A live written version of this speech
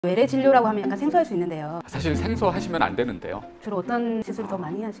외래진료라고 하면 약간 생소할 수 있는데요. 사실 생소하시면 안 되는데요. 주로 어떤 시술을 더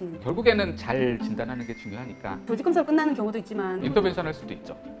많이 하시는? 결국에는 잘 진단하는 게 중요하니까 조직 검사로 끝나는 경우도 있지만 인터벤션 할 수도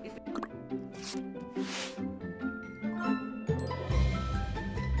있죠.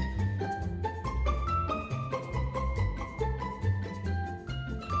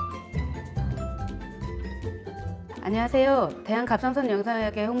 안녕하세요. 대한갑상선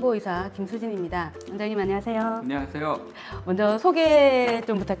영상의학회 홍보의사 김수진입니다. 원장님 안녕하세요. 안녕하세요. 먼저 소개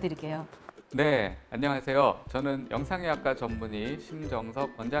좀 부탁드릴게요. 네, 안녕하세요. 저는 영상의학과 전문의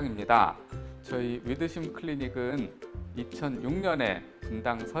심정석 원장입니다. 저희 위드심 클리닉은 2006년에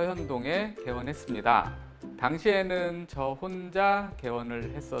분당 서현동에 개원했습니다. 당시에는 저 혼자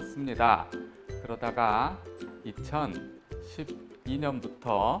개원을 했었습니다. 그러다가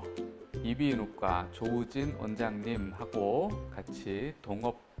 2012년부터 이비인후과 조우진 원장님하고 같이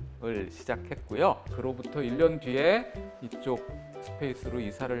동업을 시작했고요. 그로부터 1년 뒤에 이쪽 스페이스로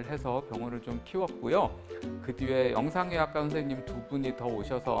이사를 해서 병원을 좀 키웠고요. 그 뒤에 영상의학과 선생님 두 분이 더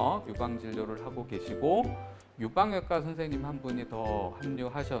오셔서 유방진료를 하고 계시고 유방외과 선생님 한 분이 더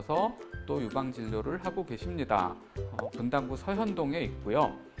합류하셔서 또 유방진료를 하고 계십니다. 분당구 서현동에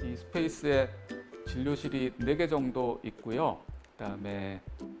있고요. 이 스페이스에 진료실이 4개 정도 있고요. 그다음에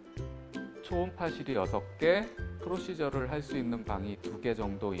초음파실이 6개, 프로시저를 할 수 있는 방이 2개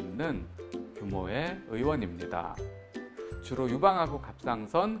정도 있는 규모의 의원입니다. 주로 유방하고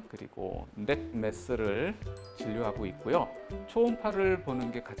갑상선 그리고 넥 매스를 진료하고 있고요. 초음파를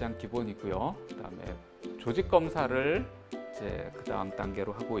보는 게 가장 기본이고요. 그다음에 조직 검사를 이제 그 다음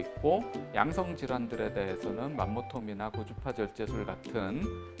단계로 하고 있고 양성 질환들에 대해서는 맘모톰이나 고주파 절제술 같은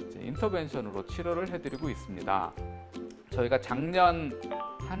이제 인터벤션으로 치료를 해드리고 있습니다. 저희가 작년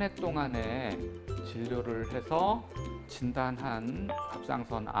한 해 동안에 진료를 해서 진단한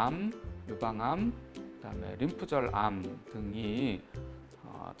갑상선암, 유방암, 그다음에 림프절암 등이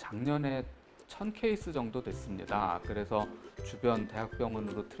작년에 1000케이스 정도 됐습니다. 그래서 주변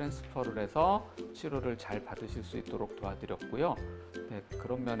대학병원으로 트랜스퍼를 해서 치료를 잘 받으실 수 있도록 도와드렸고요. 네,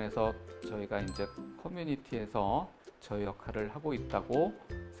 그런 면에서 저희가 이제 커뮤니티에서 저희 역할을 하고 있다고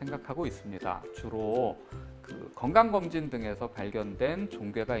생각하고 있습니다. 주로 그 건강검진 등에서 발견된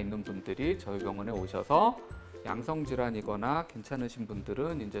종괴가 있는 분들이 저희 병원에 오셔서 양성질환이거나 괜찮으신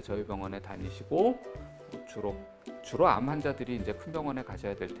분들은 이제 저희 병원에 다니시고 주로 암 환자들이 이제 큰 병원에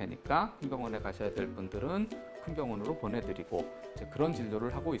가셔야 될 테니까 큰 병원에 가셔야 될 분들은 큰 병원으로 보내드리고 이제 그런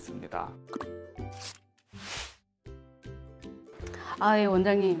진료를 하고 있습니다. 예,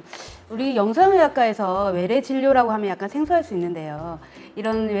 원장님. 우리 영상의학과에서 외래진료라고 하면 약간 생소할 수 있는데요.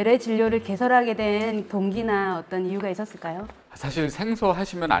 이런 외래진료를 개설하게 된 동기나 어떤 이유가 있었을까요? 사실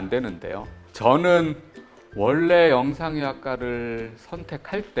생소하시면 안 되는데요. 저는 원래 영상의학과를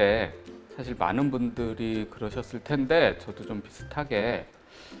선택할 때 사실 많은 분들이 그러셨을 텐데 저도 좀 비슷하게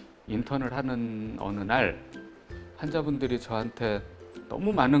인턴을 하는 어느 날 환자분들이 저한테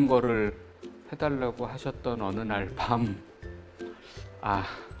너무 많은 거를 해달라고 하셨던 어느 날 밤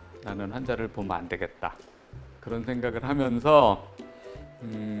나는 환자를 보면 안 되겠다 그런 생각을 하면서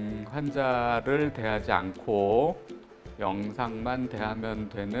환자를 대하지 않고 영상만 대하면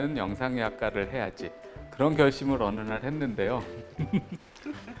되는 영상의학과를 해야지 그런 결심을 어느 날 했는데요.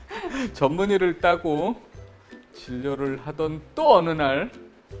 전문의를 따고 진료를 하던 또 어느 날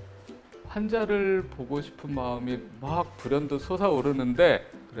환자를 보고 싶은 마음이 막 불현듯 솟아오르는데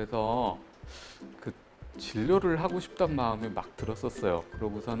그래서 그 진료를 하고 싶단 마음이 막 들었었어요.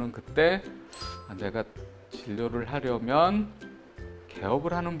 그러고서는 그때 내가 진료를 하려면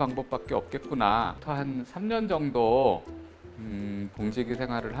개업을 하는 방법밖에 없겠구나. 한 3년 정도 봉직이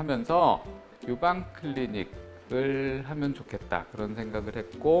생활을 하면서 유방 클리닉을 하면 좋겠다 그런 생각을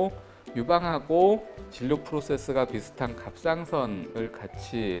했고 유방하고 진료 프로세스가 비슷한 갑상선을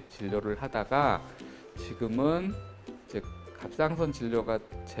같이 진료를 하다가 지금은 이제 갑상선 진료가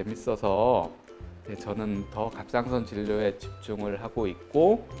재밌어서 저는 더 갑상선 진료에 집중을 하고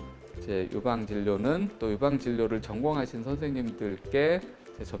있고 이제 유방 진료는 또 유방 진료를 전공하신 선생님들께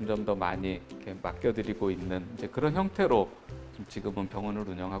점점 더 많이 이렇게 맡겨드리고 있는 이제 그런 형태로 지금은 병원을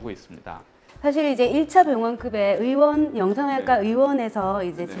운영하고 있습니다. 사실 이제 1차 병원급의 의원, 영상의학과 의원에서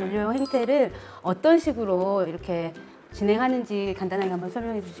이제 진료 행태를 어떤 식으로 이렇게 진행하는지 간단하게 한번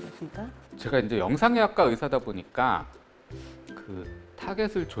설명해 주시겠습니까? 제가 이제 영상의학과 의사다 보니까 그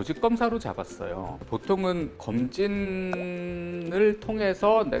타겟을 조직 검사로 잡았어요. 보통은 검진을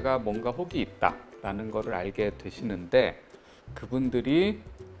통해서 내가 뭔가 혹이 있다라는 거를 알게 되시는데 그분들이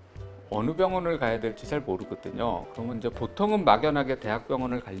어느 병원을 가야 될지 잘 모르거든요. 그러면 이제 보통은 막연하게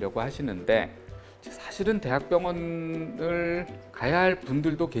대학병원을 가려고 하시는데 사실은 대학병원을 가야 할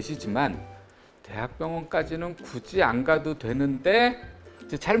분들도 계시지만 대학병원까지는 굳이 안 가도 되는데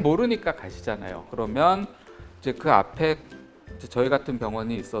이제 잘 모르니까 가시잖아요. 그러면 이제 그 앞에 이제 저희 같은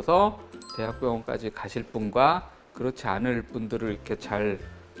병원이 있어서 대학병원까지 가실 분과 그렇지 않을 분들을 이렇게 잘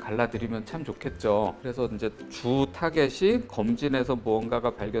갈라드리면 참 좋겠죠. 그래서 이제 주 타겟이 검진에서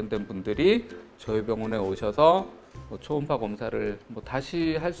무언가가 발견된 분들이 저희 병원에 오셔서 뭐 초음파 검사를 뭐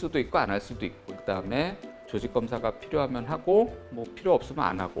다시 할 수도 있고 안 할 수도 있고, 그다음에 조직 검사가 필요하면 하고 뭐 필요 없으면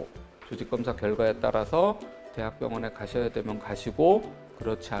안 하고, 조직 검사 결과에 따라서 대학병원에 가셔야 되면 가시고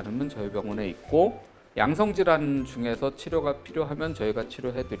그렇지 않으면 저희 병원에 있고, 양성 질환 중에서 치료가 필요하면 저희가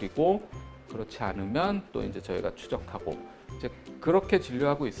치료해드리고 그렇지 않으면 또 이제 저희가 추적하고 이제 그렇게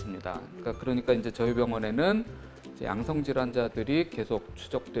진료하고 있습니다. 그러니까 이제 저희 병원에는 이제 양성 질환자들이 계속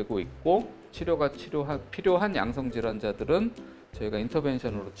추적되고 있고, 치료가 필요한 양성 질환자들은 저희가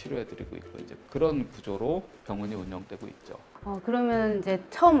인터벤션으로 치료해드리고 있고, 이제 그런 구조로 병원이 운영되고 있죠. 그러면 이제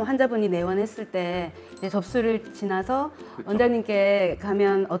처음 환자분이 내원했을 때 이제 접수를 지나서 그쵸. 원장님께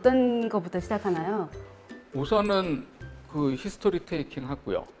가면 어떤 것부터 시작하나요? 우선은 그 히스토리 테이킹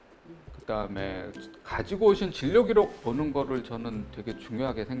하고요. 그다음에 가지고 오신 진료 기록 보는 거를 저는 되게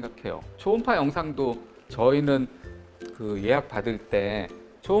중요하게 생각해요. 초음파 영상도 저희는 그 예약 받을 때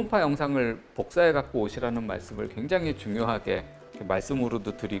초음파 영상을 복사해 갖고 오시라는 말씀을 굉장히 중요하게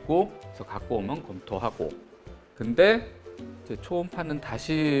말씀으로도 드리고, 그래서 갖고 오면 검토하고. 근데 이제 초음파는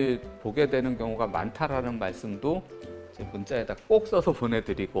다시 보게 되는 경우가 많다라는 말씀도 이제 문자에다 꼭 써서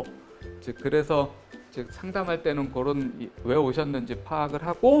보내드리고, 이제 그래서 이제 상담할 때는 그런 왜 오셨는지 파악을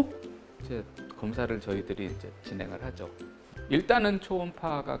하고 이제 검사를 저희들이 이제 진행을 하죠. 일단은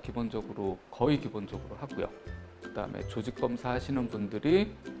초음파가 거의 기본적으로 하고요. 그다음에 조직 검사 하시는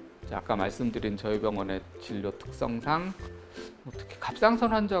분들이 이제 아까 말씀드린 저희 병원의 진료 특성상 특히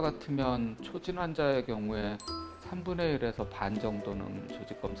갑상선 환자 같으면 초진 환자의 경우에 3분의 1에서 반 정도는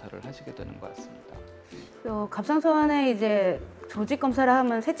조직 검사를 하시게 되는 것 같습니다. 갑상선에 이제 조직 검사를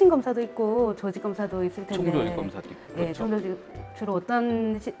하면 세친 검사도 있고 조직 검사도 있을 텐데. 총조직 검사도 있고. 네, 그렇죠. 주로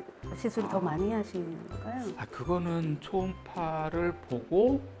어떤 시술을 더 많이 하시는 건가요? 그거는 초음파를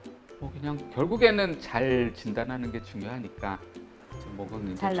보고 뭐 그냥 결국에는 잘 진단하는 게 중요하니까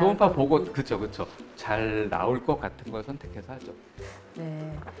뭐는 이제 초음파 보고 그쵸 잘 나올 것 같은 걸 선택해서 하죠.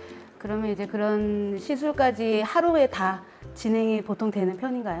 네. 그러면 이제 그런 시술까지 하루에 다 진행이 보통 되는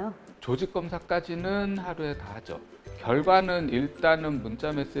편인가요? 조직 검사까지는 하루에 다 하죠. 결과는 일단은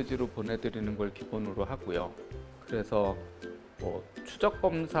문자 메시지로 보내드리는 걸 기본으로 하고요. 그래서 뭐 추적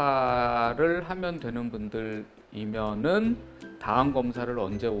검사를 하면 되는 분들이면은 다음 검사를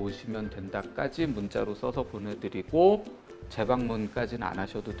언제 오시면 된다까지 문자로 써서 보내드리고, 재방문까지는 안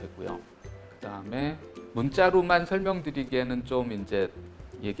하셔도 되고요. 그다음에 문자로만 설명드리기에는 좀 이제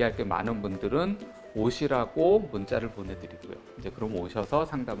얘기할 게 많은 분들은 오시라고 문자를 보내드리고요. 이제 그럼 오셔서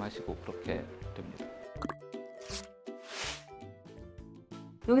상담하시고 그렇게 됩니다.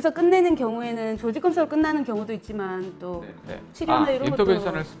 여기서 끝내는 경우에는 조직 검사로 끝나는 경우도 있지만 또 치료나 이런 것도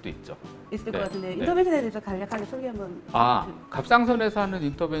인터벤션 할 수도 있죠. 있을 것 같은데 인터벤션에 대해서 간략하게 소개 한번. 갑상선에서 하는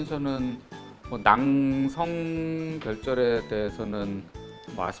인터벤션은 뭐 낭성 결절에 대해서는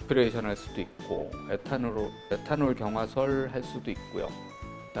뭐 아스피레이션 할 수도 있고 에탄올 경화설 할 수도 있고요.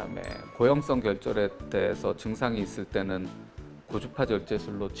 그다음에 고형성 결절에 대해서 증상이 있을 때는 고주파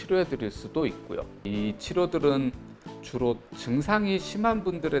절제술로 치료해 드릴 수도 있고요. 이 치료들은 주로 증상이 심한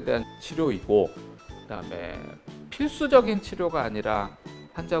분들에 대한 치료이고, 그다음에 필수적인 치료가 아니라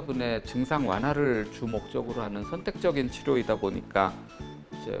환자분의 증상 완화를 주 목적으로 하는 선택적인 치료이다 보니까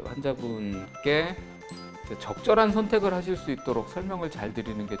이제 환자분께 이제 적절한 선택을 하실 수 있도록 설명을 잘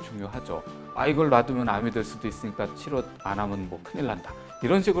드리는 게 중요하죠. 이걸 놔두면 암이 될 수도 있으니까 치료 안 하면 뭐 큰일 난다.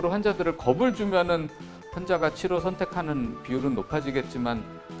 이런 식으로 환자들을 겁을 주면은 환자가 치료 선택하는 비율은 높아지겠지만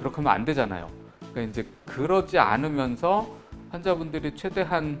그렇게 하면 안 되잖아요. 그러니까 이제 그러지 않으면서 환자분들이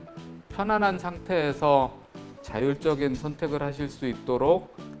최대한 편안한 상태에서 자율적인 선택을 하실 수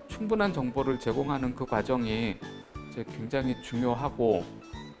있도록 충분한 정보를 제공하는 그 과정이 이제 굉장히 중요하고,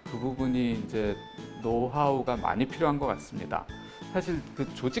 그 부분이 이제 노하우가 많이 필요한 것 같습니다. 사실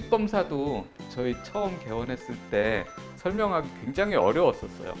그 조직 검사도 저희 처음 개원했을 때 설명하기 굉장히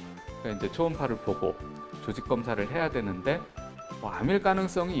어려웠었어요. 그러니까 이제 초음파를 보고 조직 검사를 해야 되는데 뭐 암일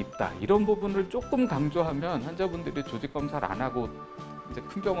가능성이 있다 이런 부분을 조금 강조하면 환자분들이 조직 검사를 안 하고 이제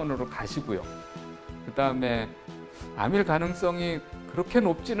큰 병원으로 가시고요. 그 다음에 암일 가능성이 그렇게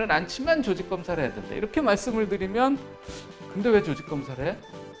높지는 않지만 조직 검사를 해야 된다 이렇게 말씀을 드리면 근데 왜 조직 검사를 해?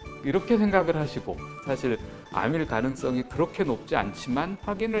 이렇게 생각을 하시고, 사실 암일 가능성이 그렇게 높지 않지만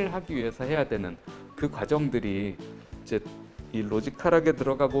확인을 하기 위해서 해야 되는 그 과정들이 이제 이 로지컬하게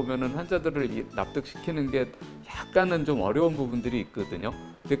들어가 보면은 환자들을 납득시키는 게 약간은 좀 어려운 부분들이 있거든요.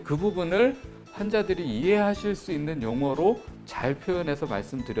 근데 그 부분을 환자들이 이해하실 수 있는 용어로 잘 표현해서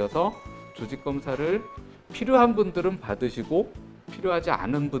말씀드려서 조직 검사를 필요한 분들은 받으시고 필요하지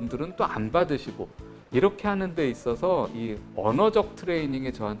않은 분들은 또 안 받으시고 이렇게 하는 데 있어서 이 언어적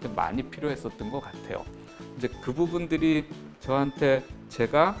트레이닝이 저한테 많이 필요했었던 것 같아요. 이제 그 부분들이 저한테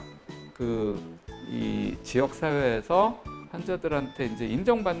제가 이 지역 사회에서 환자들한테 이제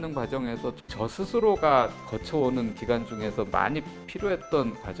인정받는 과정에서 저 스스로가 거쳐오는 기간 중에서 많이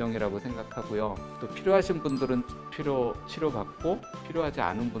필요했던 과정이라고 생각하고요. 또 필요하신 분들은 치료받고 필요하지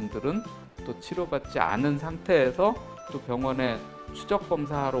않은 분들은 또 치료받지 않은 상태에서 또 병원에 추적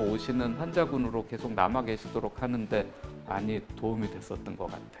검사하러 오시는 환자군으로 계속 남아 계시도록 하는데 많이 도움이 됐었던 것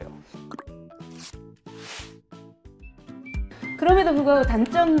같아요. 그럼에도 불구하고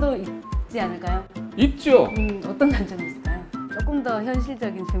단점도 있지 않을까요? 있죠. 어떤 단점이 있을까요? 조금 더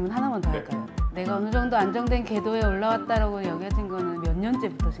현실적인 질문 하나만 더 할까요? 내가 어느 정도 안정된 궤도에 올라왔다라고 여겨진 거는 몇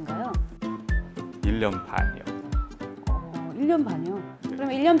년째부터신가요? 1년 반이요. 1년 반이요? 그러면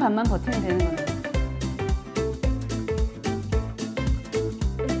 1년 반만 버티면 되는 거네요?